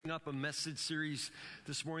kicking up a message series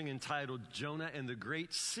this morning entitled Jonah and the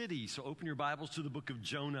Great City. So open your Bibles to the book of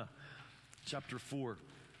Jonah, chapter 4.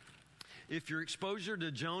 If your exposure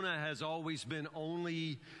to Jonah has always been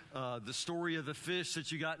only the story of the fish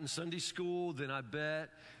that you got in Sunday school, then I bet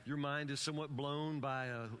your mind is somewhat blown by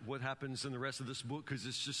what happens in the rest of this book because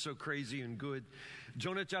it's just so crazy and good.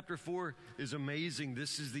 Jonah chapter 4 is amazing.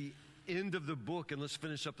 This is the end of the book, and let's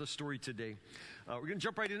finish up the story today. We're going to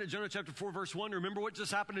jump right into Jonah chapter 4, verse 1. Remember what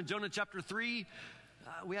just happened in Jonah chapter 3?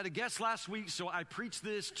 We had a guest last week, so I preached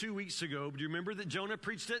this 2 weeks ago. Do you remember that Jonah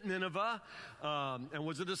preached at Nineveh? And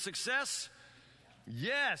was it a success?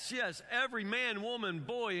 Yes. Every man, woman,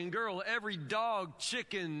 boy, and girl, every dog,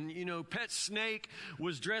 chicken, pet snake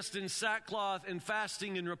was dressed in sackcloth and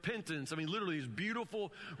fasting and repentance. I mean, literally, it's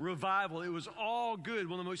beautiful revival. It was all good.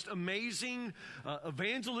 One of the most amazing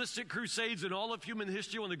evangelistic crusades in all of human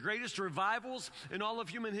history. One of the greatest revivals in all of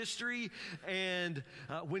human history. And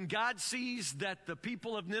when God sees that the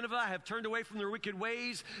people of Nineveh have turned away from their wicked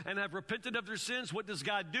ways and have repented of their sins, what does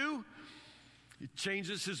God do? He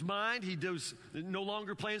changes his mind. He no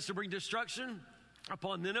longer plans to bring destruction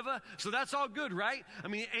upon Nineveh. So that's all good, right? I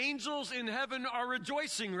mean, angels in heaven are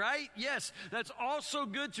rejoicing, right? Yes, that's also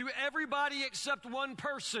good to everybody except one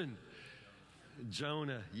person.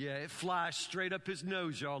 Jonah. Yeah, it flies straight up his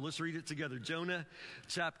nose, y'all. Let's read it together. Jonah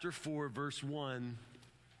chapter 4, verse 1.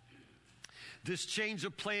 This change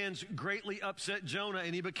of plans greatly upset Jonah,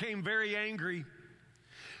 and he became very angry.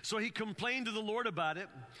 So he complained to the Lord about it.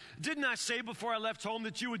 Didn't I say before I left home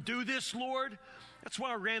that you would do this, Lord? That's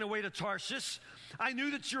why I ran away to Tarshish. I knew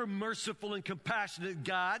that you're a merciful and compassionate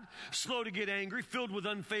God, slow to get angry, filled with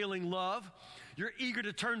unfailing love. You're eager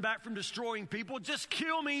to turn back from destroying people. Just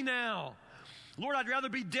kill me now. Lord, I'd rather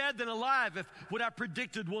be dead than alive if what I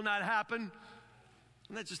predicted will not happen.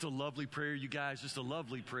 Isn't that just a lovely prayer, you guys? Just a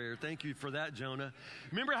lovely prayer. Thank you for that, Jonah.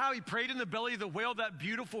 Remember how he prayed in the belly of the whale, that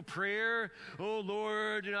beautiful prayer? Oh,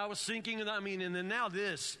 Lord, I was sinking. And then now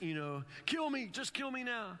this, kill me, just kill me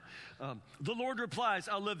now. The Lord replies,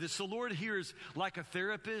 I love this. The Lord here is like a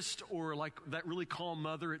therapist or like that really calm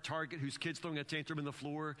mother at Target whose kid's throwing a tantrum in the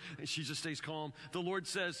floor and she just stays calm. The Lord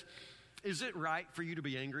says, is it right for you to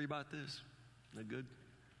be angry about this? Isn't that good?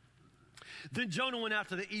 Then Jonah went out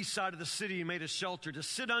to the east side of the city and made a shelter to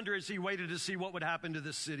sit under as he waited to see what would happen to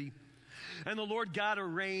the city. And the Lord God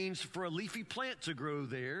arranged for a leafy plant to grow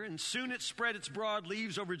there, and soon it spread its broad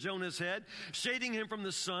leaves over Jonah's head, shading him from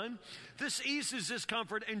the sun. This eased his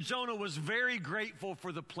discomfort, and Jonah was very grateful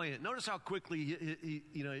for the plant. Notice how quickly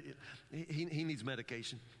he needs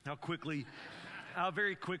medication. How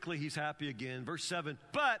very quickly he's happy again. Verse 7,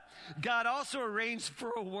 but God also arranged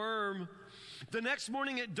for a worm. The next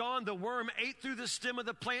morning at dawn, the worm ate through the stem of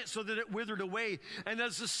the plant so that it withered away. And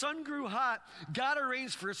as the sun grew hot, God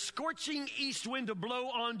arranged for a scorching east wind to blow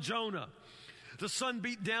on Jonah. The sun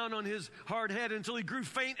beat down on his hard head until he grew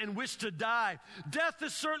faint and wished to die. Death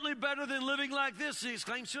is certainly better than living like this, he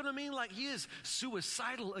exclaimed. See what I mean? Like he is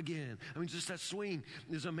suicidal again. I mean, just that swing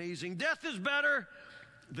is amazing. Death is better.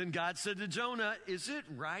 Then God said to Jonah, is it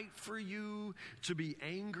right for you to be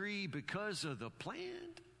angry because of the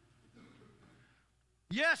plant?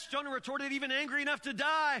 Yes, Jonah retorted, even angry enough to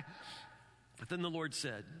die. But then the Lord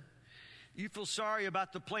said, you feel sorry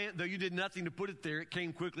about the plant, though you did nothing to put it there. It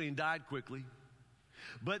came quickly and died quickly.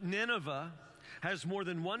 But Nineveh has more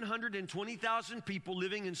than 120,000 people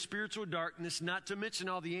living in spiritual darkness, not to mention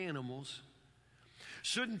all the animals.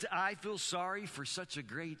 Shouldn't I feel sorry for such a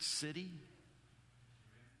great city?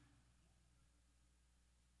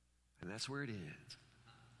 And that's where it ends.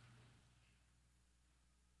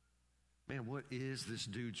 Man, what is this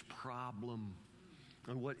dude's problem?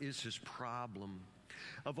 And what is his problem?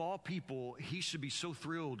 Of all people, he should be so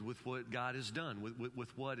thrilled with what God has done,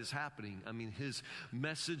 with what is happening. I mean, his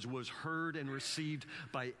message was heard and received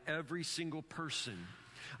by every single person.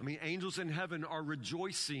 I mean, angels in heaven are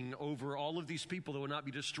rejoicing over all of these people that will not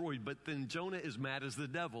be destroyed. But then Jonah is mad as the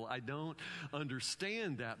devil. I don't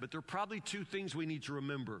understand that. But there are probably two things we need to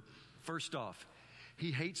remember. First off,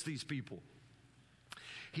 he hates these people.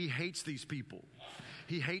 He hates these people.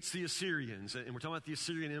 He hates the Assyrians. And we're talking about the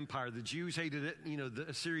Assyrian Empire. The Jews hated it, the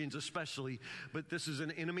Assyrians especially. But this is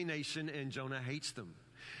an enemy nation, and Jonah hates them.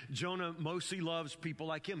 Jonah mostly loves people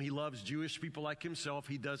like him. He loves Jewish people like himself.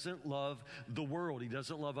 He doesn't love the world. He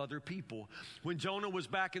doesn't love other people. When Jonah was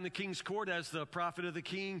back in the king's court as the prophet of the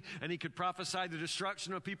king, and he could prophesy the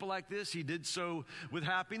destruction of people like this, he did so with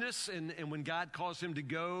happiness. And when God calls him to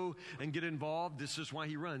go and get involved, this is why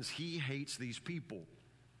he runs. He hates these people.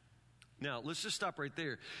 Now, let's just stop right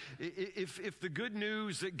there. If the good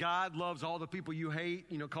news that God loves all the people you hate,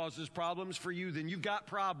 causes problems for you, then you've got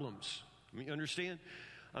problems. You understand?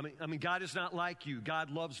 I mean, God is not like you. God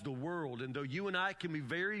loves the world. And though you and I can be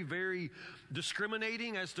very, very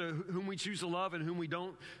discriminating as to whom we choose to love and whom we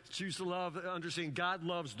don't choose to love, understand God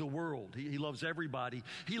loves the world. He loves everybody.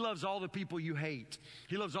 He loves all the people you hate.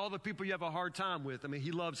 He loves all the people you have a hard time with. I mean,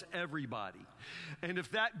 He loves everybody. And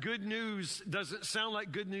if that good news doesn't sound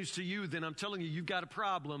like good news to you, then I'm telling you, you've got a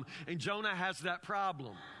problem. And Jonah has that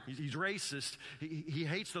problem. He's racist. He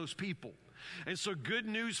hates those people. And so good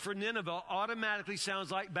news for Nineveh automatically sounds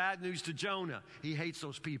like bad news to Jonah. He hates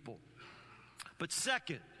those people. But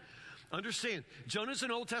second, understand, Jonah's an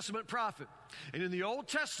Old Testament prophet. And in the Old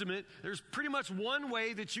Testament, there's pretty much one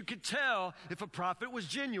way that you could tell if a prophet was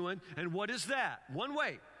genuine. And what is that? One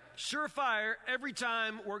way. Surefire, every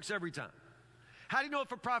time, works every time. How do you know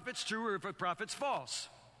if a prophet's true or if a prophet's false?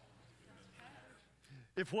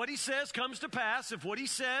 If what he says comes to pass, if what he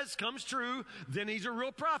says comes true, then he's a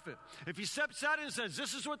real prophet. If he steps out and says,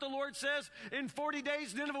 this is what the Lord says, in 40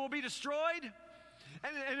 days Nineveh will be destroyed,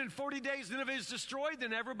 and in 40 days Nineveh is destroyed,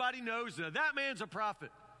 then everybody knows that man's a prophet.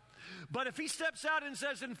 But if he steps out and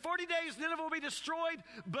says, in 40 days Nineveh will be destroyed,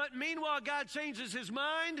 but meanwhile God changes his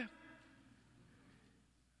mind,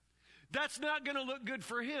 that's not going to look good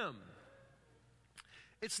for him.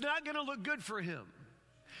 It's not going to look good for him.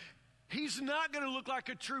 He's not going to look like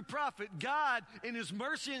a true prophet. God, in His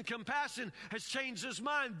mercy and compassion, has changed his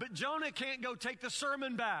mind. But Jonah can't go take the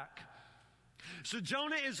sermon back. So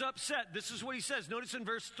Jonah is upset. This is what he says. Notice in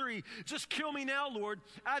verse 3, just kill me now, Lord.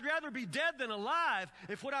 I'd rather be dead than alive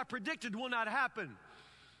if what I predicted will not happen.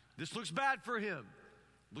 This looks bad for him.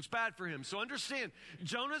 Looks bad for him. So understand,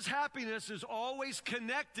 Jonah's happiness is always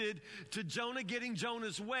connected to Jonah getting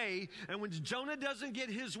Jonah's way. And when Jonah doesn't get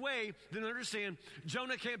his way, then understand,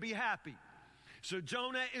 Jonah can't be happy. So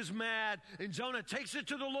Jonah is mad, and Jonah takes it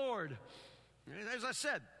to the Lord. As I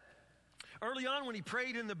said, early on when he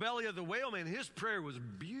prayed in the belly of the whale, man, his prayer was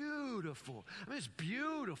beautiful. I mean, it's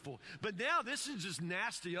beautiful. But now this is just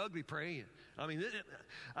nasty, ugly praying. I mean,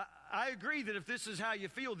 I agree that if this is how you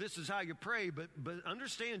feel, this is how you pray. But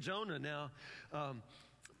understand Jonah now.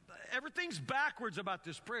 Everything's backwards about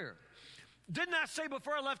this prayer. Didn't I say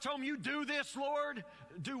before I left home, you do this, Lord?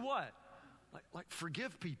 Do what? Like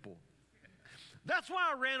forgive people. That's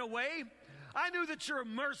why I ran away. I knew that you're a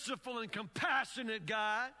merciful and compassionate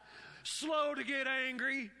God, slow to get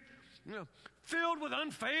angry, filled with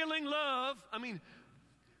unfailing love. I mean,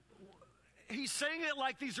 he's saying it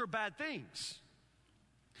like these are bad things.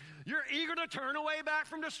 You're eager to turn away back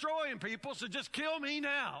from destroying people, so just kill me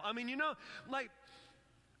now. I mean, like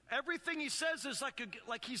everything he says is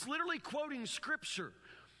like he's literally quoting Scripture.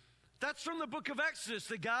 That's from the book of Exodus,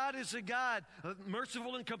 that God is a God,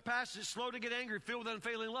 merciful and compassionate, slow to get angry, filled with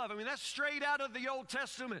unfailing love. I mean, that's straight out of the Old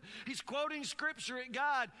Testament. He's quoting Scripture at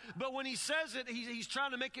God, but when he says it, he's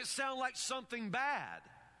trying to make it sound like something bad.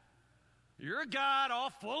 You're a God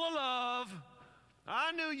all full of love.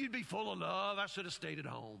 I knew you'd be full of love. I should have stayed at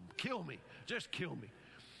home. Kill me. Just kill me.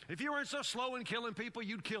 If you weren't so slow in killing people,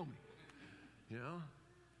 you'd kill me.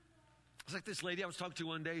 It's like this lady I was talking to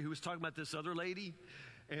one day who was talking about this other lady.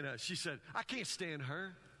 And she said, I can't stand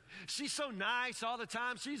her. She's so nice all the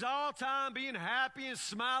time. She's all the time being happy and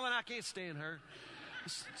smiling. I can't stand her.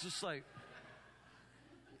 It's just like,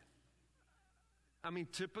 I mean,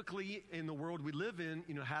 typically in the world we live in,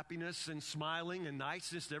 happiness and smiling and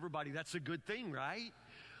niceness to everybody, that's a good thing, right?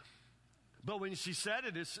 But when she said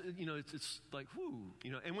it, it's like, whoo,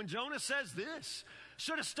 And when Jonah says this,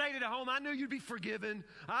 should have stayed at home. I knew you'd be forgiven.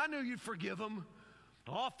 I knew you'd forgive them.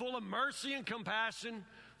 All full of mercy and compassion,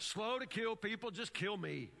 slow to kill people, just kill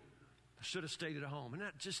me. I should have stayed at home. Isn't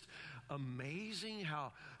that just amazing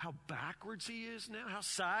how backwards he is now, how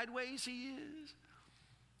sideways he is?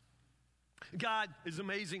 God is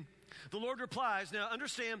amazing. The Lord replies. Now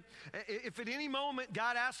understand, if at any moment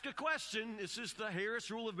God asks a question, this is the Harris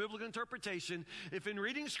Rule of Biblical Interpretation. If in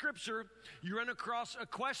reading Scripture you run across a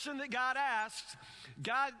question that God asks,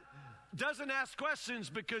 God doesn't ask questions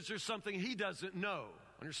because there's something He doesn't know.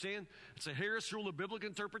 Understand? It's a Harris Rule of Biblical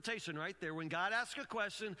Interpretation right there. When God asks a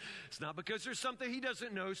question, it's not because there's something He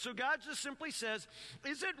doesn't know. So God just simply says,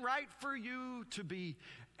 is it right for you to be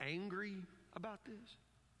angry about this?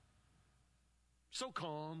 So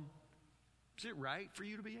calm. Is it right for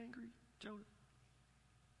you to be angry, Jonah?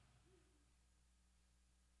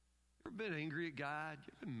 You ever been angry at God?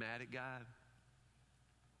 You ever been mad at God?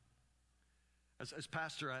 As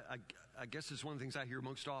pastor, I guess it's one of the things I hear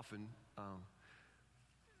most often.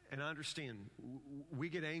 And I understand, we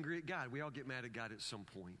get angry at God. We all get mad at God at some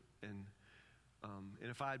point. And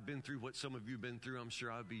if I had been through what some of you have been through, I'm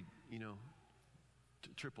sure I'd be,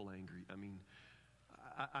 triple angry. I mean,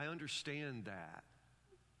 I understand that.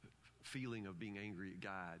 feeling of being angry at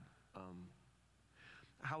God.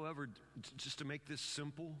 However, just to make this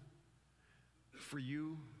simple for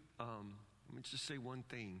you, let me just say one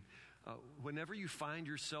thing. Whenever you find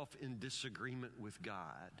yourself in disagreement with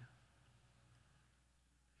God,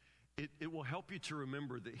 it will help you to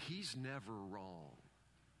remember that He's never wrong.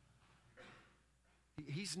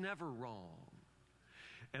 He's never wrong.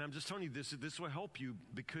 And I'm just telling you this will help you,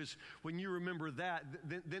 because when you remember that,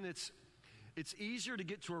 then it's easier to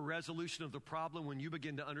get to a resolution of the problem when you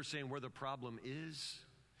begin to understand where the problem is.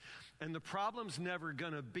 And the problem's never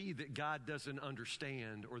going to be that God doesn't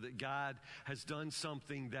understand or that God has done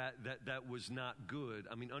something that was not good.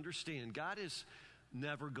 I mean, understand, God is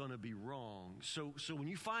never going to be wrong. So when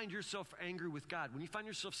you find yourself angry with God, when you find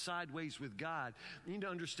yourself sideways with God, you need to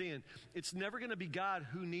understand it's never going to be God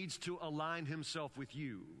who needs to align Himself with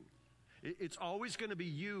you. It's always going to be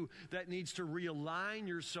you that needs to realign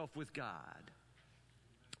yourself with God.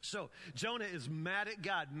 So Jonah is mad at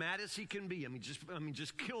God, mad as he can be. I mean,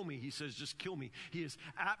 just kill me. He says, just kill me. He is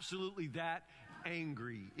absolutely that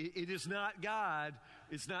angry. It is not God.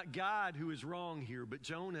 It's not God who is wrong here, but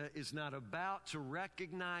Jonah is not about to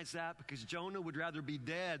recognize that, because Jonah would rather be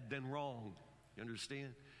dead than wrong. You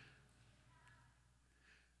understand?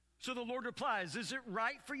 So the Lord replies, is it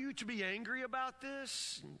right for you to be angry about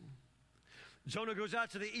this? Jonah goes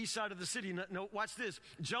out to the east side of the city. No, watch this.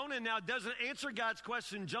 Jonah now doesn't answer God's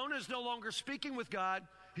question. Jonah is no longer speaking with God.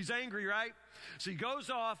 He's angry, right? So he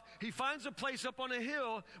goes off. He finds a place up on a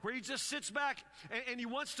hill where he just sits back and he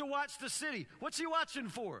wants to watch the city. What's he watching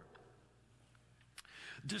for?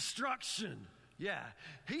 Destruction. Yeah,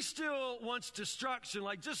 he still wants destruction.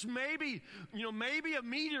 Like just maybe a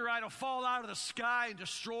meteorite will fall out of the sky and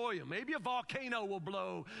destroy him. Maybe a volcano will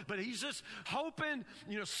blow. But he's just hoping,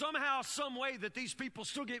 somehow, some way that these people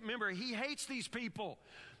still get. Remember, he hates these people.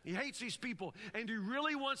 He hates these people. And he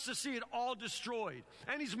really wants to see it all destroyed.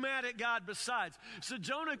 And he's mad at God besides. So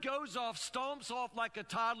Jonah goes off, stomps off like a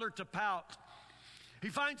toddler to pout. He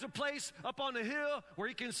finds a place up on the hill where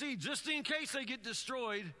he can see just in case they get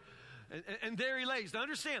destroyed. And there he lays. Now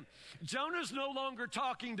understand, Jonah's no longer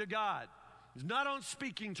talking to God. He's not on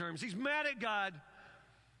speaking terms. He's mad at God.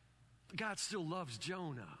 But God still loves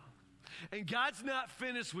Jonah. And God's not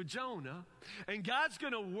finished with Jonah. And God's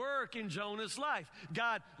going to work in Jonah's life.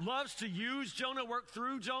 God loves to use Jonah, work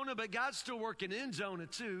through Jonah, but God's still working in Jonah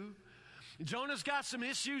too. Jonah's got some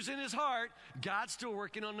issues in his heart. God's still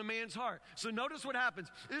working on the man's heart. So notice what happens.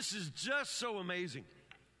 This is just so amazing.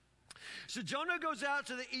 So Jonah goes out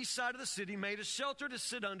to the east side of the city, made a shelter to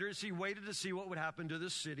sit under as he waited to see what would happen to the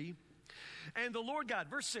city. And the Lord God,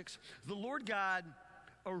 verse 6, the Lord God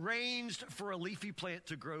arranged for a leafy plant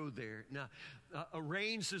to grow there. Now,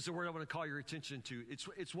 arranged is the word I want to call your attention to.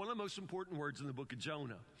 It's one of the most important words in the book of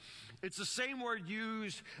Jonah. It's the same word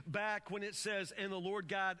used back when it says, and the Lord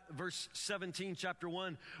God, verse 17, chapter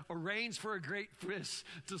 1, arranged for a great fish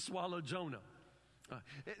to swallow Jonah.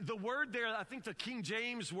 The word there, I think the King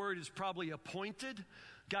James word is probably appointed.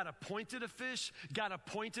 God appointed a fish, God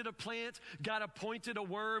appointed a plant, God appointed a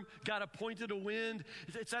worm, God appointed a wind.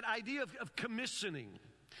 It's that idea of commissioning.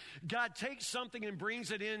 God takes something and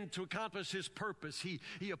brings it in to accomplish His purpose. He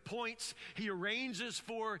appoints, He arranges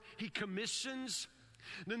for, He commissions.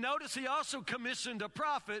 Now notice He also commissioned a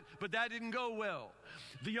prophet, but that didn't go well.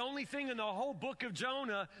 The only thing in the whole book of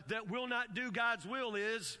Jonah that will not do God's will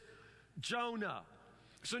is Jonah.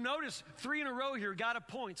 So notice 3 in a row here. God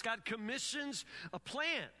appoints. God commissions a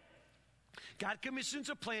plant. God commissions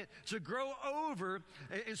a plant to grow over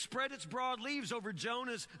and spread its broad leaves over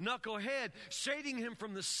Jonah's knucklehead, shading him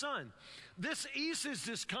from the sun. This eases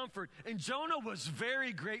discomfort, and Jonah was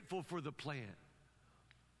very grateful for the plant.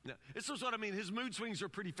 Now, this is what I mean. His mood swings are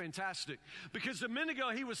pretty fantastic, because a minute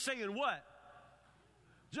ago he was saying what?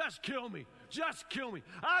 Just kill me. Just kill me.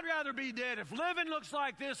 I'd rather be dead. If living looks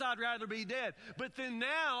like this, I'd rather be dead. But then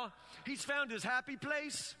now he's found his happy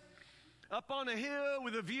place up on a hill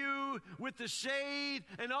with a view, with the shade.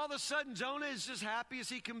 And all of a sudden, Jonah is just happy as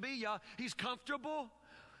he can be, y'all. He's comfortable.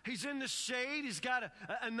 He's in the shade. He's got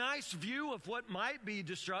a nice view of what might be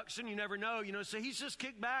destruction. You never know, So he's just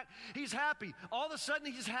kicked back. He's happy. All of a sudden,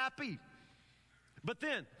 he's happy. But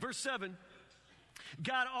then, verse 7,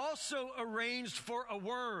 God also arranged for a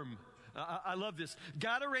worm. I love this.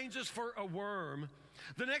 God arranges for a worm.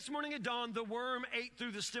 The next morning at dawn, the worm ate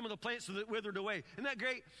through the stem of the plant so that it withered away. Isn't that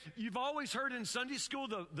great? You've always heard in Sunday school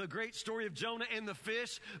the great story of Jonah and the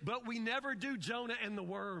fish, but we never do Jonah and the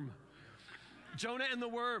worm. Jonah and the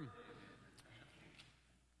worm.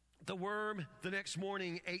 The worm the next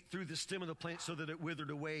morning ate through the stem of the plant so that it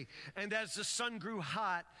withered away. And as the sun grew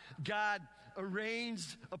hot, God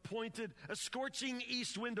arranged, appointed a scorching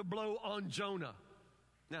east wind to blow on Jonah.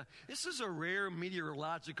 Now, this is a rare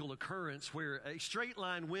meteorological occurrence where a straight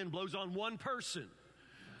line wind blows on one person.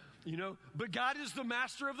 You know, but God is the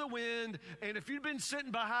master of the wind, and if you'd been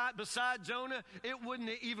sitting beside Jonah, it wouldn't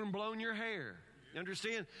have even blown your hair. You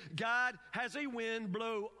understand? God has a wind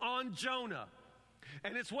blow on Jonah.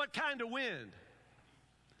 And it's what kind of wind?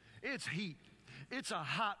 It's heat. It's a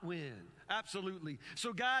hot wind. Absolutely.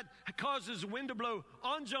 So God causes the wind to blow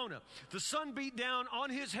on Jonah. The sun beat down on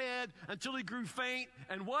his head until he grew faint.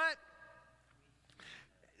 And what?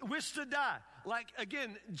 Wished to die. Like,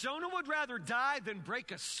 again, Jonah would rather die than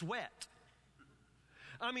break a sweat.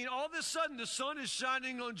 I mean, all of a sudden, the sun is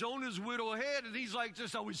shining on Jonah's widow head, and he's like,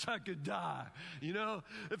 just, I wish I could die. You know,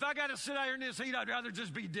 if I got to sit out here in this heat, I'd rather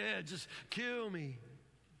just be dead. Just kill me.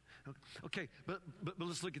 Okay, but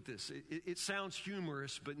let's look at this. It sounds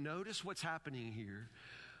humorous, but notice what's happening here.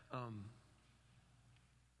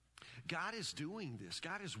 God is doing this.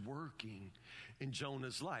 God is working in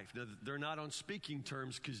Jonah's life. Now, they're not on speaking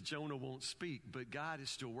terms because Jonah won't speak, but God is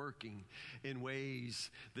still working in ways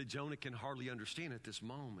that Jonah can hardly understand at this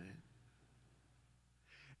moment.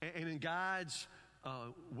 And in God's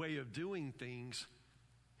way of doing things,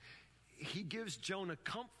 he gives Jonah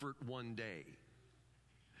comfort one day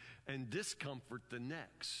and discomfort the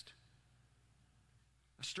next.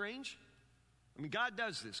 Strange? I mean, God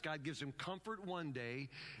does this. God gives him comfort one day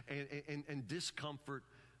and discomfort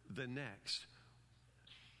the next.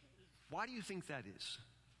 Why do you think that is?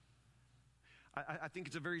 I think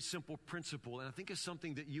it's a very simple principle, and I think it's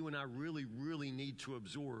something that you and I really, really need to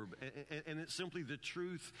absorb. And it's simply the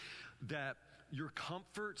truth that your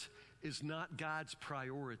comfort is not God's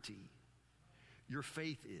priority. Your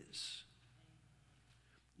faith is.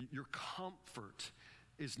 Your comfort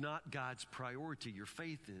is not God's priority. Your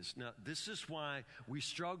faith is. Now, this is why we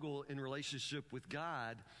struggle in relationship with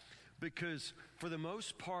God, because for the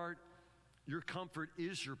most part, your comfort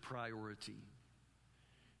is your priority.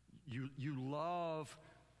 You love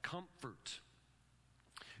comfort.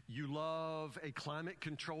 You love a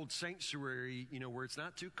climate-controlled sanctuary, you know, where it's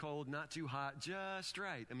not too cold, not too hot, just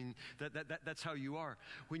right. I mean, that's how you are.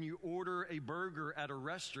 When you order a burger at a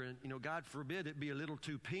restaurant, you know, God forbid it be a little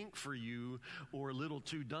too pink for you or a little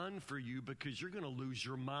too done for you, because you're going to lose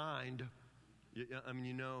your mind. I mean,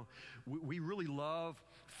 you know, we really love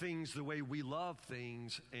things the way we love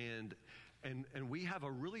things, and we have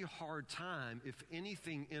a really hard time if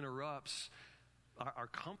anything interrupts our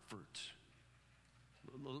comfort.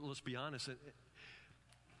 Let's be honest.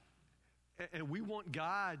 And we want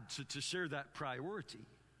God to share that priority.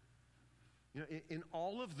 You know, in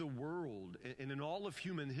all of the world, and in all of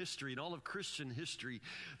human history, in all of Christian history,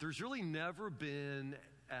 there's really never been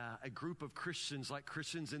a group of Christians like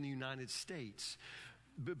Christians in the United States.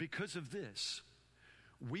 But because of this,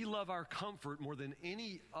 we love our comfort more than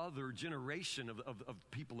any other generation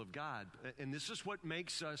of people of God. And this is what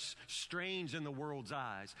makes us strange in the world's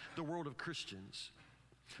eyes, the world of Christians.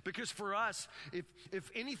 Because for us, if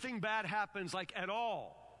anything bad happens, like at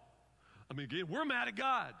all, I mean, again, we're mad at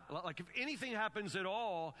God. Like if anything happens at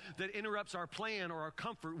all that interrupts our plan or our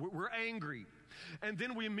comfort, we're angry. And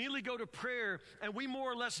then we immediately go to prayer, and we more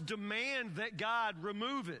or less demand that God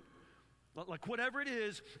remove it. Like whatever it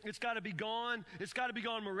is, it's got to be gone. It's got to be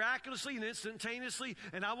gone miraculously and instantaneously.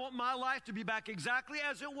 And I want my life to be back exactly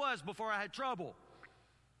as it was before I had trouble.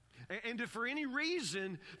 And if for any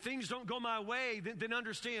reason things don't go my way, then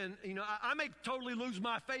understand, you know, I may totally lose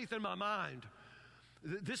my faith in my mind.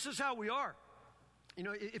 This is how we are. You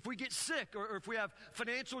know, if we get sick or if we have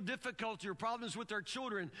financial difficulty or problems with our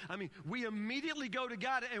children, I mean, we immediately go to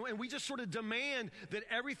God and we just sort of demand that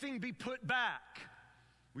everything be put back.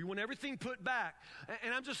 We want everything put back.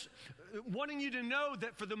 And I'm just wanting you to know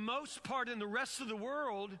that for the most part in the rest of the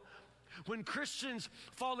world, when Christians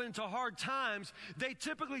fall into hard times, they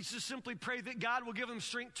typically just simply pray that God will give them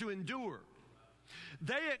strength to endure.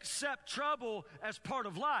 They accept trouble as part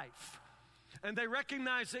of life. And they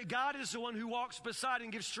recognize that God is the one who walks beside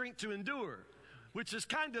and gives strength to endure, which is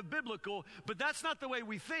kind of biblical, but that's not the way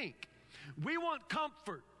we think. We want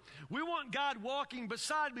comfort. We want God walking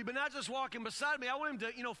beside me, but not just walking beside me. I want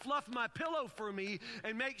him to, you know, fluff my pillow for me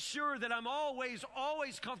and make sure that I'm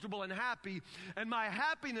always comfortable and happy. And my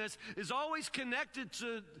happiness is always connected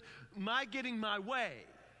to my getting my way.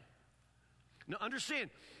 Now, understand,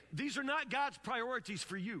 these are not God's priorities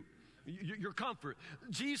for you, your comfort.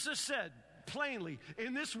 Jesus said plainly,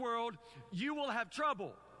 in this world, you will have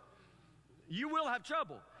trouble. You will have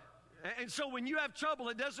trouble. And so when you have trouble,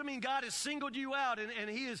 it doesn't mean God has singled you out and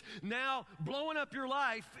he is now blowing up your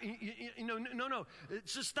life. You know, no.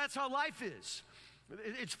 It's just that's how life is.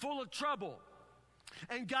 It's full of trouble.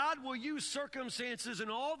 And God will use circumstances in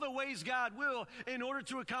all the ways God will in order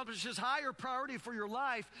to accomplish His higher priority for your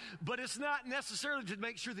life, but it's not necessarily to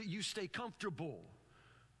make sure that you stay comfortable.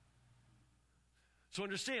 So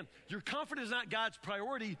understand, your comfort is not God's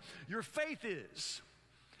priority, your faith is.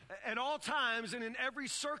 At all times and in every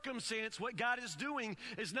circumstance, what God is doing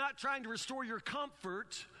is not trying to restore your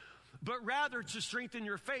comfort, but rather to strengthen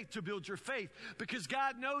your faith, to build your faith. Because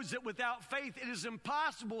God knows that without faith, it is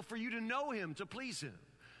impossible for you to know Him, to please Him.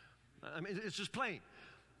 I mean, it's just plain.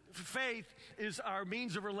 Faith is our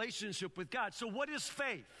means of relationship with God. So what is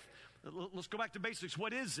faith? Let's go back to basics.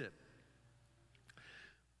 What is it?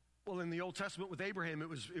 Well, in the Old Testament with Abraham,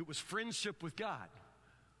 it was friendship with God.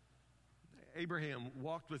 Abraham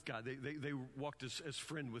walked with God. They walked as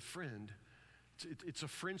friend with friend. It's a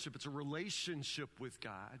friendship. It's a relationship with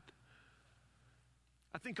God.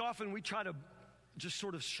 I think often we try to just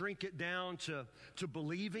sort of shrink it down to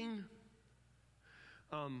believing.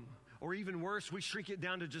 Or even worse, we shrink it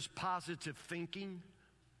down to just positive thinking.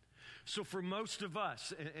 So for most of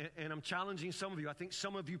us, and I'm challenging some of you, I think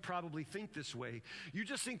some of you probably think this way. You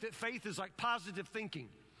just think that faith is like positive thinking.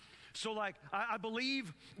 So like, I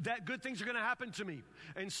believe that good things are going to happen to me.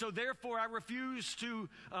 And so therefore, I refuse to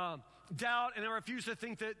doubt, and I refuse to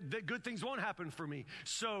think that good things won't happen for me.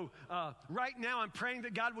 So right now, I'm praying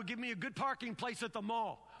that God will give me a good parking place at the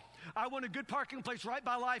mall. I want a good parking place right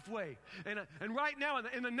by Lifeway. And right now,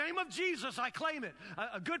 in the name of Jesus, I claim it.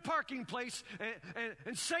 A good parking place.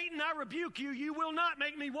 And Satan, I rebuke you. You will not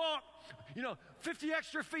make me walk, 50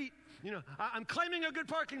 extra feet. I'm claiming a good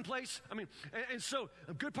parking place. And so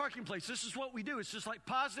a good parking place. This is what we do. It's just like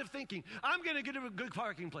positive thinking. I'm going to get a good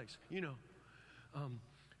parking place.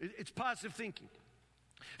 It's positive thinking.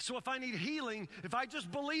 So if I need healing, if I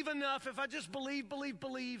just believe enough, if I just believe,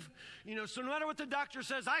 so no matter what the doctor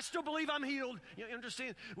says, I still believe I'm healed. You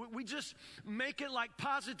understand? We just make it like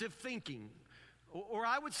positive thinking. Or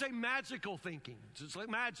I would say magical thinking. It's like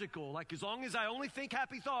magical. Like as long as I only think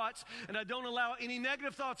happy thoughts and I don't allow any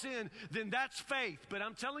negative thoughts in, then that's faith. But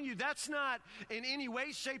I'm telling you, that's not in any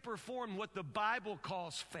way, shape, or form what the Bible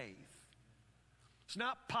calls faith. It's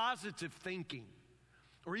not positive thinking.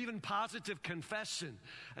 Or even positive confession,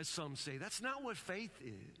 as some say. That's not what faith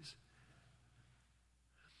is.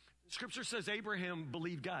 Scripture says Abraham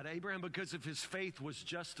believed God. Abraham, because of his faith, was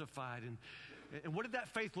justified. And what did that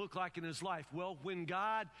faith look like in his life? Well, when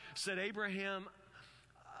God said, Abraham,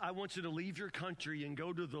 I want you to leave your country and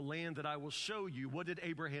go to the land that I will show you, what did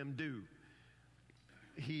Abraham do?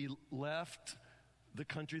 He left the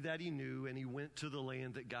country that he knew and he went to the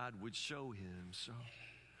land that God would show him.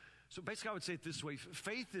 So basically, I would say it this way.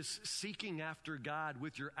 Faith is seeking after God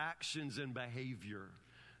with your actions and behavior.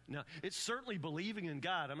 Now, it's certainly believing in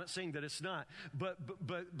God. I'm not saying that it's not.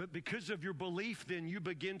 But because of your belief, then you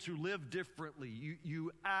begin to live differently.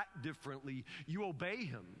 You act differently. You obey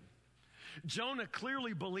Him. Jonah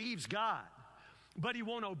clearly believes God, but he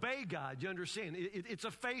won't obey God. You understand? It's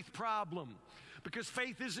a faith problem. Because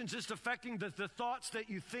faith isn't just affecting the thoughts that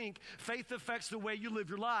you think. Faith affects the way you live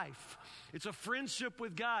your life. It's a friendship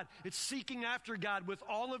with God. It's seeking after God with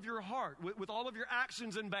all of your heart, with all of your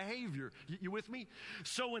actions and behavior. You with me?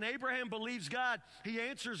 So when Abraham believes God, he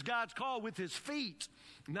answers God's call with his feet,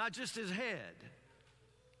 not just his head.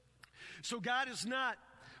 So God has not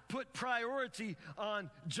put priority on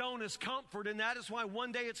Jonah's comfort, and that is why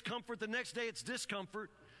one day it's comfort, the next day it's discomfort.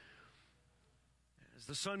 As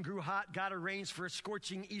the sun grew hot, God arranged for a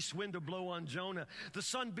scorching east wind to blow on Jonah. The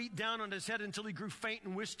sun beat down on his head until he grew faint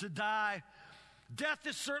and wished to die. Death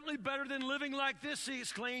is certainly better than living like this, he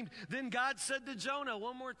exclaimed. Then God said to Jonah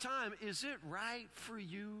one more time, is it right for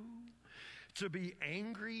you to be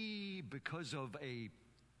angry because of a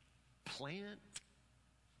plant?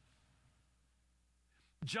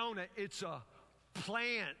 Jonah, it's a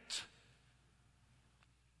plant.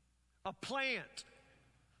 A plant.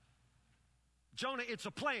 Jonah, it's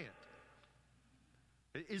a plant.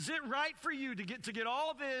 Is it right for you to get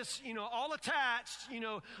all this, all attached,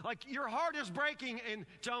 like your heart is breaking, and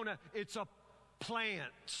Jonah, it's a plant.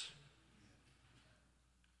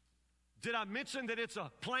 Did I mention that it's a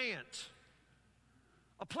plant?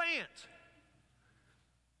 A plant.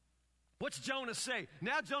 What's Jonah say?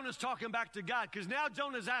 Now Jonah's talking back to God, because now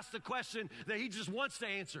Jonah's asked the question that he just wants to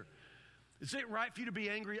answer. Is it right for you to be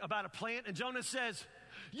angry about a plant? And Jonah says,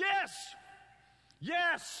 yes.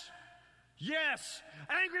 Yes,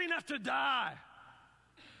 angry enough to die.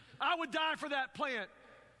 I would die for that plant.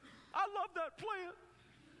 I love that plant.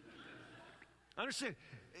 Understand,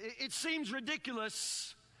 it seems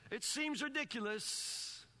ridiculous.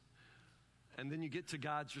 And then you get to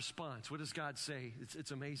God's response. What does God say?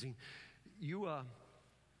 It's amazing. You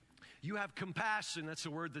You have compassion. That's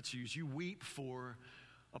the word that's used. You weep for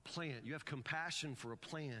a plant. You have compassion for a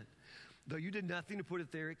plant. Though you did nothing to put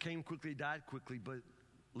it there, it came quickly, it died quickly. But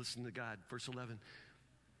listen to God. Verse 11.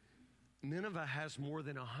 Nineveh has more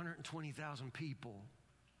than 120,000 people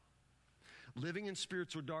living in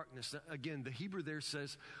spiritual darkness. Again, the Hebrew there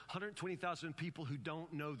says 120,000 people who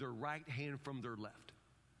don't know their right hand from their left,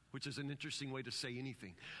 which is an interesting way to say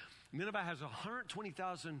anything. Nineveh has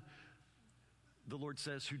 120,000, the Lord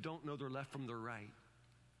says, who don't know their left from their right.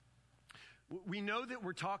 We know that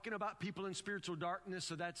we're talking about people in spiritual darkness,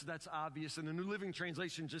 so that's obvious. And the New Living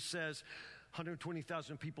Translation just says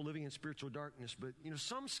 120,000 people living in spiritual darkness. But,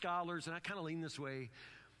 some scholars, and I kind of lean this way,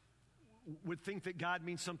 would think that God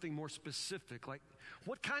means something more specific. Like,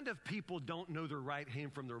 what kind of people don't know their right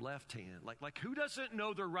hand from their left hand? Like who doesn't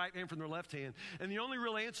know their right hand from their left hand? And the only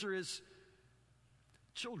real answer is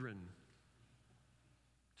children.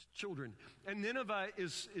 Children. And Nineveh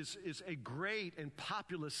is a great and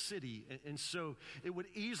populous city. And so it would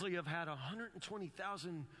easily have had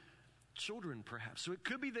 120,000 children, perhaps. So it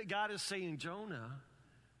could be that God is saying, Jonah,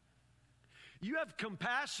 you have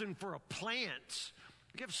compassion for a plant.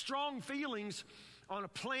 You have strong feelings on a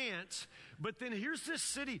plant. But then here's this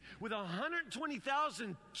city with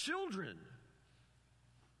 120,000 children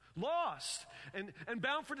lost and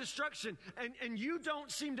bound for destruction. And you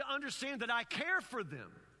don't seem to understand that I care for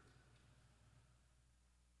them.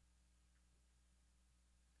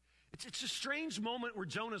 It's a strange moment where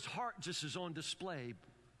Jonah's heart just is on display,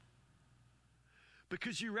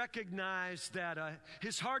 because you recognize that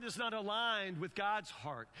his heart is not aligned with God's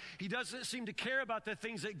heart. He doesn't seem to care about the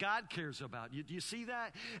things that God cares about. Do you see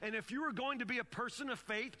that? And if you are going to be a person of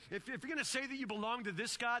faith, if you're going to say that you belong to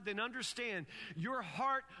this God, then understand your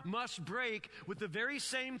heart must break with the very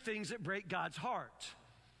same things that break God's heart.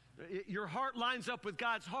 Your heart lines up with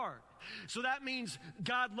God's heart. So that means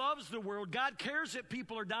God loves the world. God cares that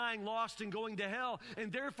people are dying, lost, and going to hell.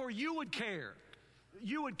 And therefore you would care.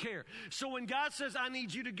 You would care. So when God says, I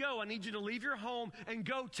need you to go, I need you to leave your home and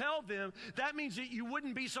go tell them, that means that you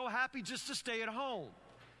wouldn't be so happy just to stay at home.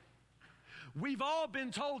 We've all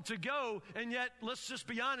been told to go, and yet, let's just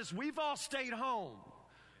be honest, we've all stayed home.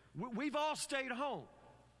 We've all stayed home.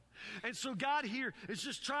 And so God here is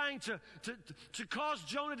just trying to cause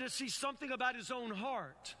Jonah to see something about his own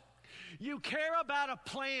heart. You care about a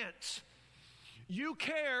plant. You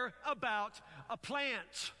care about a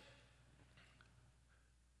plant.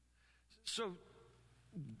 So,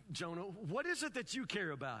 Jonah, what is it that you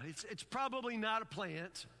care about? It's probably not a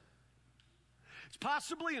plant. It's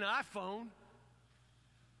possibly an iPhone.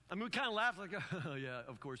 I mean, we kind of laugh like, oh, yeah,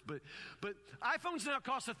 of course. But iPhones now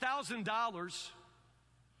cost $1,000.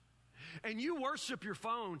 And you worship your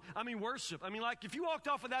phone. I mean, worship. I mean, like if you walked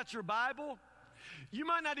off without your Bible, you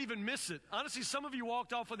might not even miss it. Honestly, some of you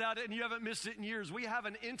walked off without it and you haven't missed it in years. We have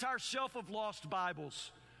an entire shelf of lost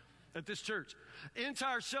Bibles at this church.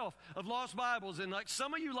 Entire shelf of lost Bibles. And like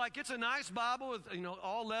some of you, like it's a nice Bible with,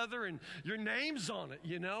 all leather and your name's on it,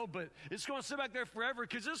 but it's going to sit back there forever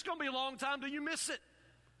because it's going to be a long time till you miss it.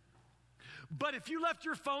 But if you left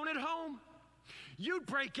your phone at home, you'd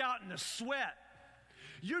break out in a sweat.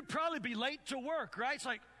 You'd probably be late to work, right? It's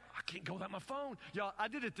like, I can't go without my phone. Y'all, I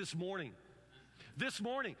did it this morning.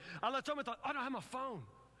 I left home and thought, I don't have my phone.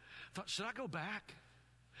 I thought, should I go back?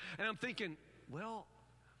 And I'm thinking, well,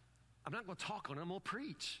 I'm not going to talk on it. I'm going to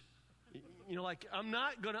preach. I'm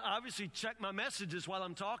not going to obviously check my messages while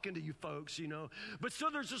I'm talking to you folks, But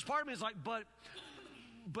still there's this part of me that's like,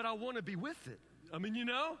 but I want to be with it. I mean,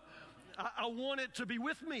 I want it to be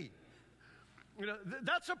with me.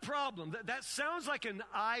 That's a problem. That sounds like an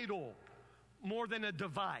idol more than a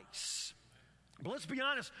device. But let's be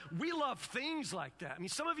honest, we love things like that. I mean,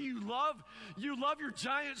 some of you love your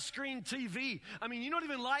giant screen TV. I mean, you don't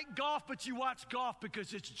even like golf, but you watch golf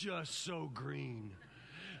because it's just so green.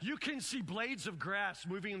 You can see blades of grass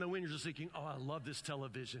moving in the wind. You're just thinking, oh, I love this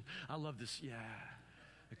television. I love this,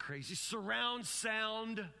 the crazy surround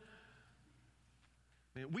sound.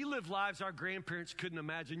 Man, we live lives our grandparents couldn't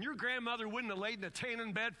imagine. Your grandmother wouldn't have laid in a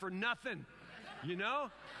tanning bed for nothing,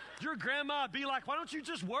 Your grandma would be like, why don't you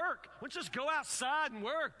just work? Why don't you just go outside and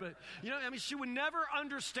work? But, she would never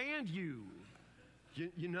understand you,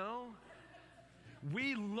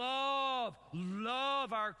 We love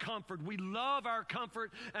our comfort. We love our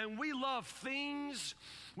comfort, and we love things.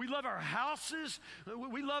 We love our houses.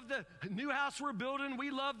 We love the new house we're building.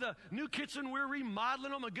 We love the new kitchen we're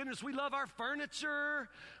remodeling. Oh, my goodness. We love our furniture.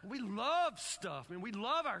 We love stuff. I mean, we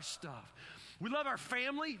love our stuff. We love our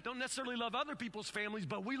family. Don't necessarily love other people's families,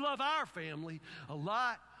 but we love our family a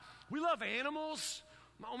lot. We love animals.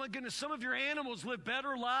 Oh my goodness, some of your animals live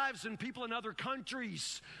better lives than people in other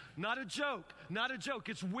countries. Not a joke, not a joke.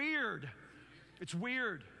 It's weird. It's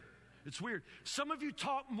weird. It's weird. Some of you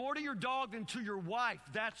talk more to your dog than to your wife.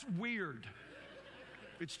 That's weird.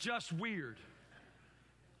 It's just weird.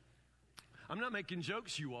 I'm not making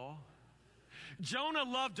jokes, you all. Jonah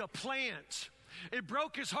loved a plant. It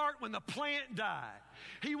broke his heart when the plant died.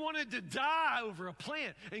 He wanted to die over a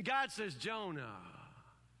plant. And God says, Jonah,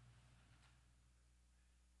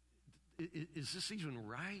 is this even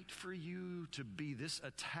right for you to be this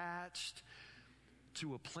attached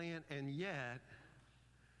to a plant? And yet,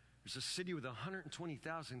 there's a city with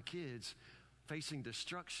 120,000 kids facing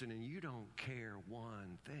destruction, and you don't care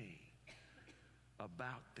one thing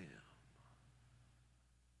about them.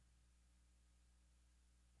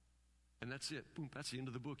 And that's it. Boom. That's the end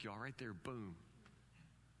of the book, y'all. Right there. Boom.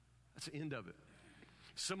 That's the end of it.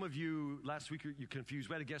 Some of you, last week, you're confused.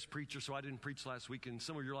 We had a guest preacher, so I didn't preach last week. And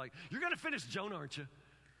some of you are like, you're going to finish Jonah, aren't you?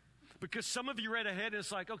 Because some of you read ahead, and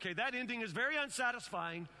it's like, okay, that ending is very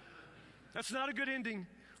unsatisfying. That's not a good ending.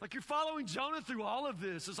 Like, you're following Jonah through all of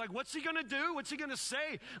this. It's like, what's he going to do? What's he going to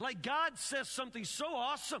say? Like, God says something so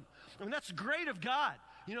awesome. I mean, that's great of God.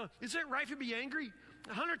 You know, is it right to be angry?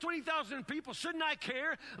 120,000 people, shouldn't I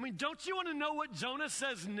care? I mean, don't you want to know what Jonah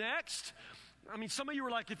says next? I mean, some of you were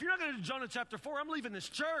like, if you're not going to do Jonah chapter 4, I'm leaving this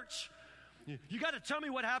church. You got to tell me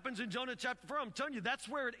what happens in Jonah chapter 4. I'm telling you, that's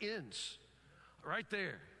where it ends. Right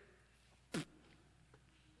there.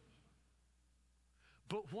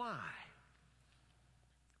 But why?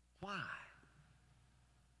 Why?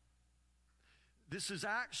 This is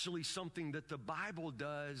actually something that the Bible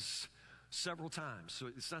does several times. So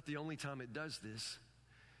it's not the only time it does this.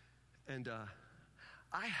 And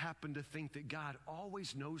I happen to think that God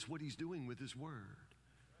always knows what he's doing with his word.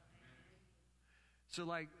 So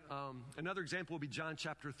like another example would be John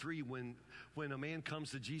chapter 3 when a man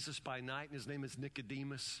comes to Jesus by night and his name is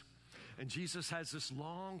Nicodemus. And Jesus has this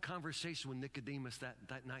long conversation with Nicodemus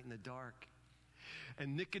that night in the dark.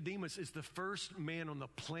 And Nicodemus is the first man on the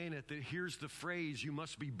planet that hears the phrase, you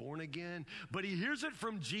must be born again. But he hears it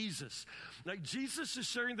from Jesus. Like Jesus is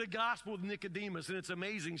sharing the gospel with Nicodemus, and it's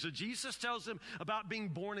amazing. So Jesus tells him about being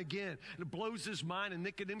born again. And it blows his mind. And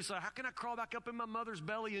Nicodemus says, how can I crawl back up in my mother's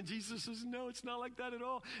belly? And Jesus says, no, it's not like that at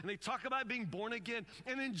all. And they talk about being born again.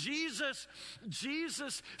 And then Jesus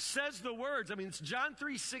says the words. I mean, it's John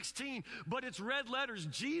 3:16, but it's red letters.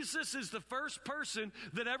 Jesus is the first person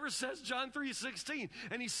that ever says John 3:16.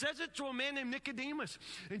 And he says it to a man named Nicodemus.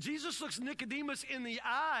 And Jesus looks Nicodemus in the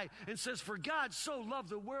eye and says, for God so loved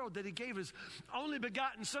the world that he gave his only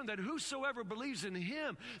begotten son, that whosoever believes in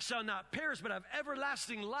him shall not perish but have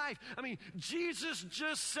everlasting life. I mean, Jesus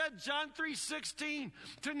just said John 3:16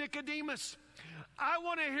 to Nicodemus. I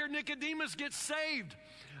want to hear Nicodemus get saved.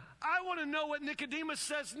 I want to know what Nicodemus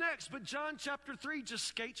says next. But John chapter 3 just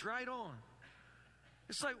skates right on.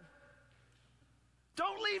 It's like,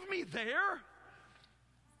 don't leave me there.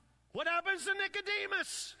 What happens to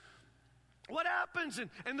Nicodemus? What happens?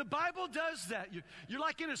 And the Bible does that. You're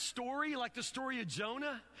like in a story, like the story of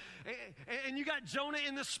Jonah, and you got Jonah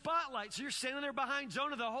in the spotlight. So you're standing there behind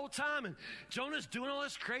Jonah the whole time, and Jonah's doing all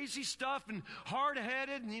this crazy stuff and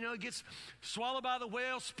hard-headed, and, you know, gets swallowed by the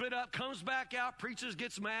whale, spit up, comes back out, preaches,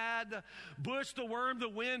 gets mad, the bush, the worm, the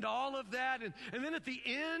wind, all of that. And then at the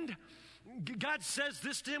end, God says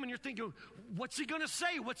this to him, and you're thinking, what's he going to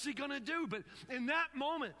say? What's he going to do? But in that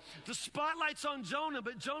moment, the spotlight's on Jonah,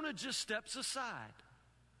 but Jonah just steps aside.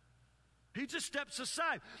 He just steps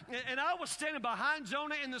aside. And I was standing behind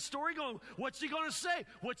Jonah in the story going, what's he going to say?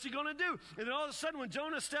 What's he going to do? And then all of a sudden, when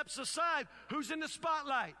Jonah steps aside, who's in the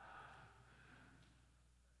spotlight?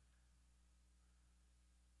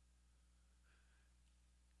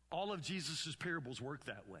 All of Jesus' parables work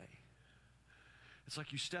that way. It's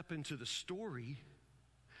like you step into the story,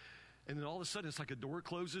 and then all of a sudden it's like a door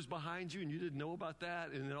closes behind you and you didn't know about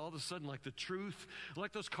that. And then all of a sudden, like the truth,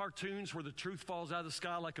 like those cartoons where the truth falls out of the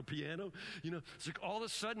sky like a piano, you know, it's like all of a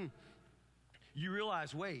sudden you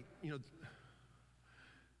realize, wait, you know,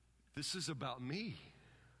 this is about me.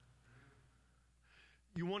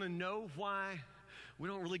 You want to know why we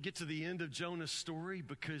don't really get to the end of Jonah's story?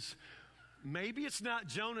 Because maybe it's not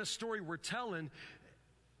Jonah's story we're telling.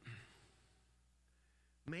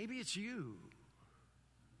 Maybe it's you.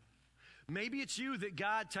 Maybe it's you that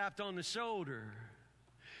God tapped on the shoulder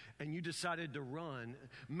and you decided to run.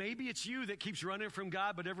 Maybe it's you that keeps running from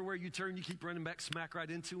God, but everywhere you turn, you keep running back smack right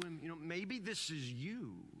into him. You know, maybe this is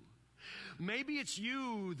you. Maybe it's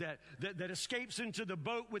you that escapes into the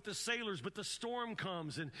boat with the sailors, but the storm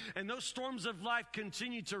comes, and those storms of life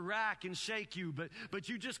continue to rack and shake you, but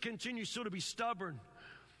you just continue still to be stubborn.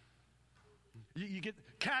 You get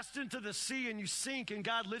cast into the sea and you sink and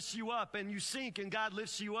God lifts you up, and you sink and God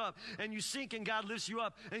lifts you up, and you sink and God lifts you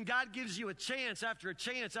up, and God gives you a chance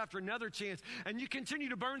after another chance, and you continue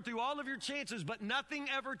to burn through all of your chances, but nothing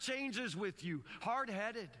ever changes with you.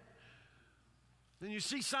 Hard-headed. Then you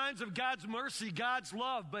see signs of God's mercy, God's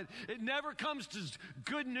love, but it never comes to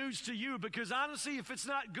good news to you, because honestly, if it's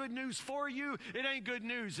not good news for you, it ain't good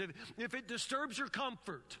news. If it disturbs your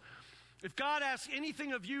comfort, if God asks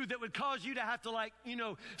anything of you that would cause you to have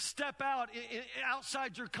to step out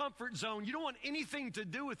outside your comfort zone, you don't want anything to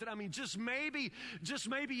do with it. I mean, just maybe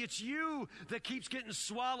it's you that keeps getting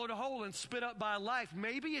swallowed whole and spit up by life.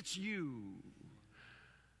 Maybe it's you.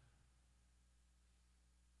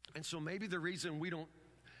 And so maybe the reason we don't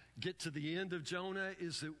get to the end of Jonah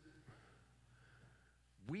is that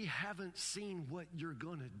we haven't seen what you're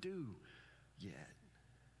going to do yet.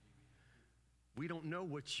 We don't know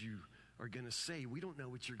what you are going to say. We don't know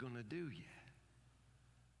what you're going to do yet.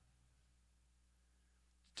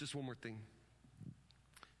 Just one more thing.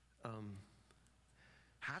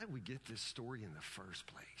 How did we get this story in the first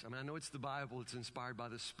place? I mean, I know it's the Bible, it's inspired by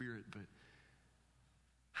the Spirit, but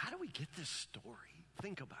how do we get this story?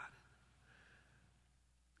 Think about it.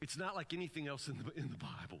 It's not like anything else in the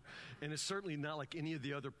Bible, and it's certainly not like any of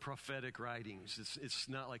the other prophetic writings. It's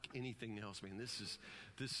not like anything else, man. This is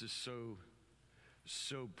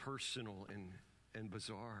so personal and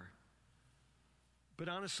bizarre. But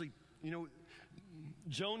honestly,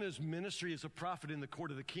 Jonah's ministry as a prophet in the court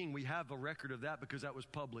of the king, we have a record of that because that was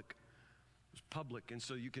public. It was public, and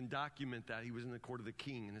so you can document that. He was in the court of the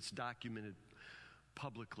king, and it's documented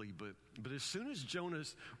publicly. But as soon as Jonah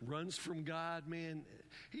runs from God, man,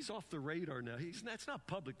 he's off the radar now. That's not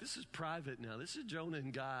public. This is private now. This is Jonah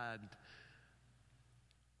and God.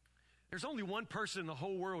 There's only one person in the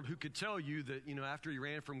whole world who could tell you that, after he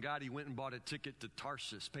ran from God, he went and bought a ticket to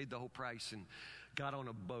Tarshish, paid the whole price, and got on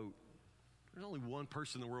a boat. There's only one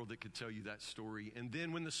person in the world that could tell you that story. And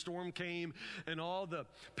then when the storm came and all the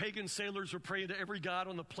pagan sailors were praying to every god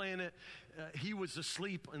on the planet, he was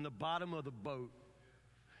asleep in the bottom of the boat.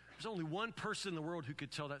 There's only one person in the world who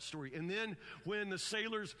could tell that story. And then when the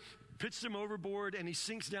sailors pitched him overboard and he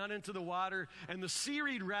sinks down into the water and the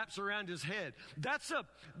seaweed wraps around his head, that's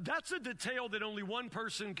a detail that only one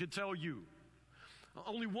person could tell you.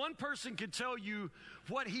 Only one person could tell you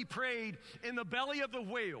what he prayed in the belly of the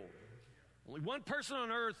whale. Only one person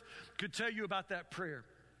on earth could tell you about that prayer.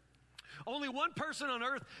 Only one person on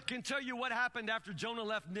earth can tell you what happened after Jonah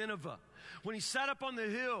left Nineveh. When he sat up on the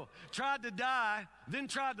hill, tried to die, then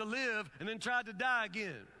tried to live, and then tried to die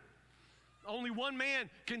again. Only one man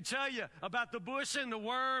can tell you about the bush and the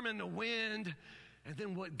worm and the wind, and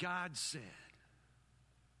then what God said.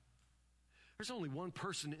 There's only one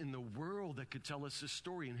person in the world that could tell us this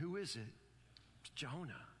story, and who is it? It's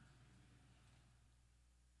Jonah.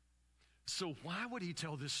 So why would he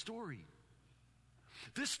tell this story?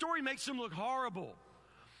 This story makes him look horrible.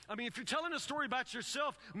 I mean, if you're telling a story about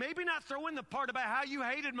yourself, maybe not throw in the part about how you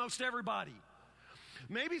hated most everybody.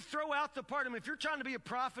 Maybe throw out the part, if you're trying to be a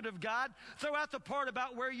prophet of God, throw out the part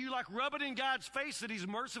about where you rub it in God's face that he's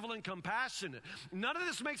merciful and compassionate. None of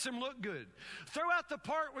this makes him look good. Throw out the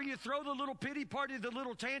part where you throw the little pity party, the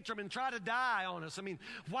little tantrum, and try to die on us. I mean,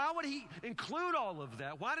 why would he include all of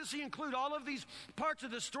that? Why does he include all of these parts of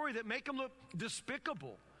the story that make him look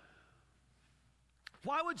despicable?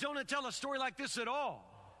 Why would Jonah tell a story like this at all?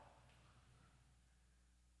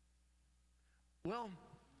 Well,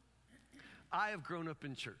 I have grown up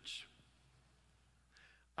in church.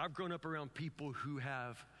 I've grown up around people who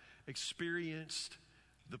have experienced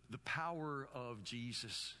the power of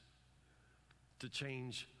Jesus to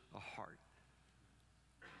change a heart.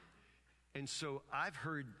 And so I've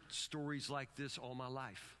heard stories like this all my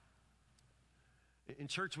life. In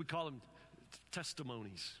church, we call them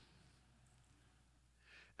testimonies.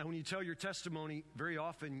 And when you tell your testimony, very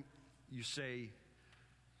often you say,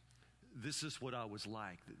 this is what I was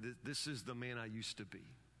like. This is the man I used to be.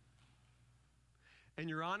 And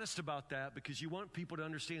you're honest about that because you want people to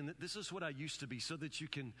understand that this is what I used to be, so that you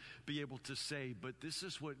can be able to say, but this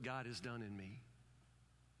is what God has done in me.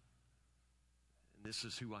 And this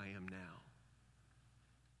is who I am now.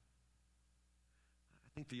 I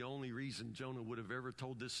think the only reason Jonah would have ever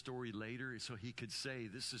told this story later is so he could say,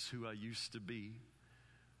 this is who I used to be.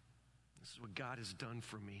 This is what God has done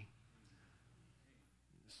for me.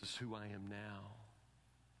 This is who I am now.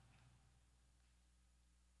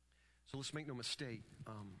 So let's make no mistake.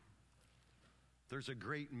 There's a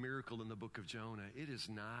great miracle in the book of Jonah. It is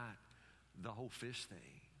not the whole fish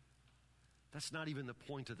thing. That's not even the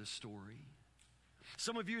point of the story.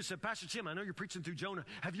 Some of you said, Pastor Tim, I know you're preaching through Jonah.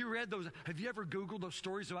 Have you read those? Have you ever Googled those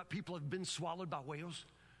stories about people who have been swallowed by whales?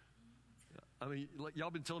 I mean, like,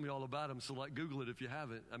 y'all been telling me all about them, so like Google it if you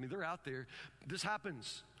haven't. I mean, they're out there. This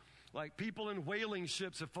happens. Like people in whaling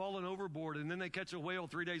ships have fallen overboard, and then they catch a whale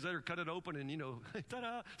 3 days later, cut it open, and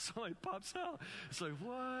ta-da, somebody pops out. It's like,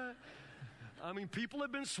 what? I mean, people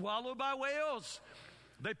have been swallowed by whales.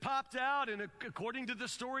 They popped out, and according to the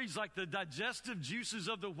stories, like the digestive juices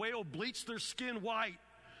of the whale bleached their skin white.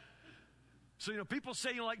 So, people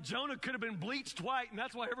say, like, Jonah could have been bleached white, and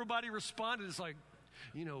that's why everybody responded. It's like,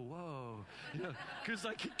 whoa. Because,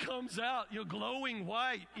 like, he comes out, glowing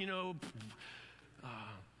white,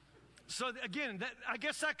 So, again, I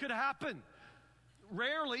guess that could happen.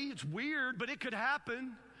 Rarely, it's weird, but it could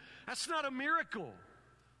happen. That's not a miracle.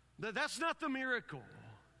 That's not the miracle.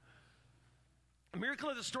 The miracle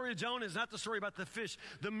of the story of Jonah is not the story about the fish.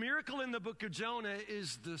 The miracle in the book of Jonah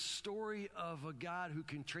is the story of a God who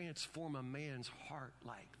can transform a man's heart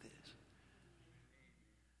like this.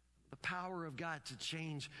 The power of God to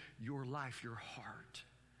change your life, your heart.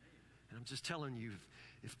 And I'm just telling you,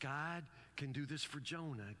 if God can do this for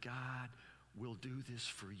Jonah, God will do this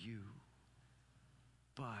for you.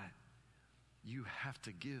 But you have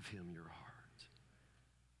to give him your heart.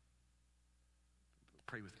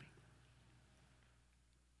 Pray with me.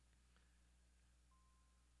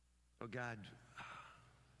 Oh God,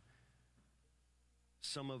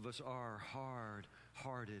 some of us are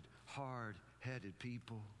hard-hearted, hard-headed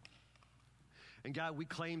people. And God, we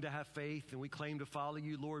claim to have faith and we claim to follow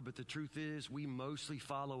you, Lord, but the truth is we mostly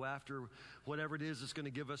follow after whatever it is that's going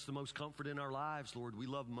to give us the most comfort in our lives, Lord. We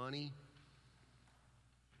love money.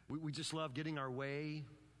 We just love getting our way.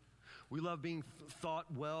 We love being thought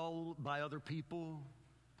well by other people.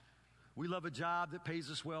 We love a job that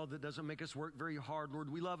pays us well, that doesn't make us work very hard,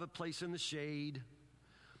 Lord. We love a place in the shade.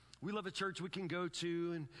 We love a church we can go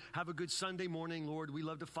to and have a good Sunday morning, Lord. We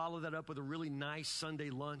love to follow that up with a really nice Sunday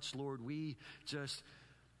lunch, Lord. We just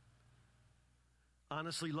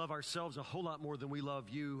honestly love ourselves a whole lot more than we love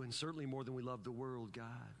you, and certainly more than we love the world, God.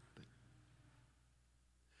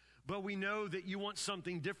 But we know that you want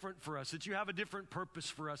something different for us, that you have a different purpose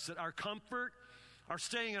for us, that our comfort, our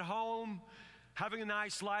staying at home, having a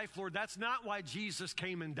nice life, Lord, that's not why Jesus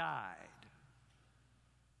came and died.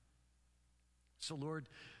 So, Lord,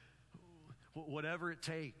 whatever it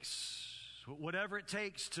takes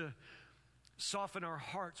to soften our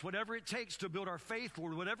hearts, whatever it takes to build our faith,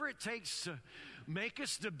 Lord, whatever it takes to make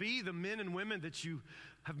us to be the men and women that you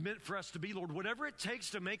have meant for us to be, Lord, whatever it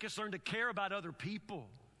takes to make us learn to care about other people,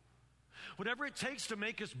 whatever it takes to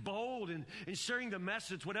make us bold in sharing the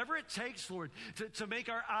message, whatever it takes, Lord, to make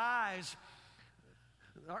our eyes,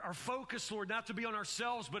 our focus, Lord, not to be on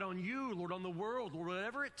ourselves, but on you, Lord, on the world, Lord,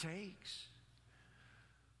 whatever it takes.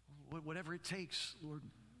 Whatever it takes, Lord,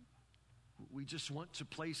 we just want to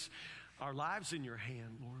place our lives in your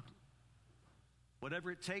hand, Lord. Whatever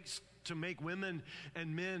it takes to make women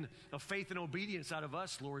and men of faith and obedience out of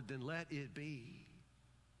us, Lord, then let it be.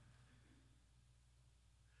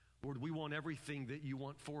 Lord, we want everything that you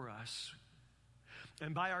want for us.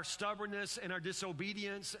 And by our stubbornness and our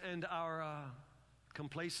disobedience and our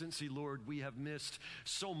complacency, Lord, we have missed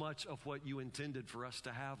so much of what you intended for us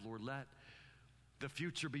to have, Lord. Let the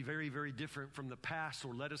future be very, very different from the past,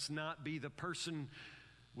 or let us not be the person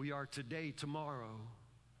we are today, tomorrow.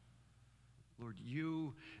 Lord,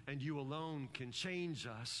 you and you alone can change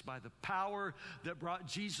us. By the power that brought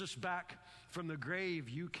Jesus back from the grave,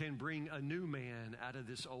 you can bring a new man out of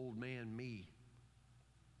this old man, me.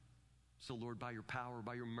 So, Lord, by your power,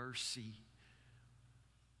 by your mercy,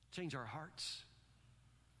 change our hearts.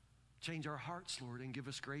 Change our hearts, Lord, and give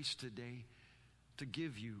us grace today to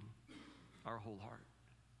give you our whole heart.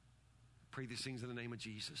 Pray these things in the name of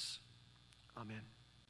Jesus. Amen.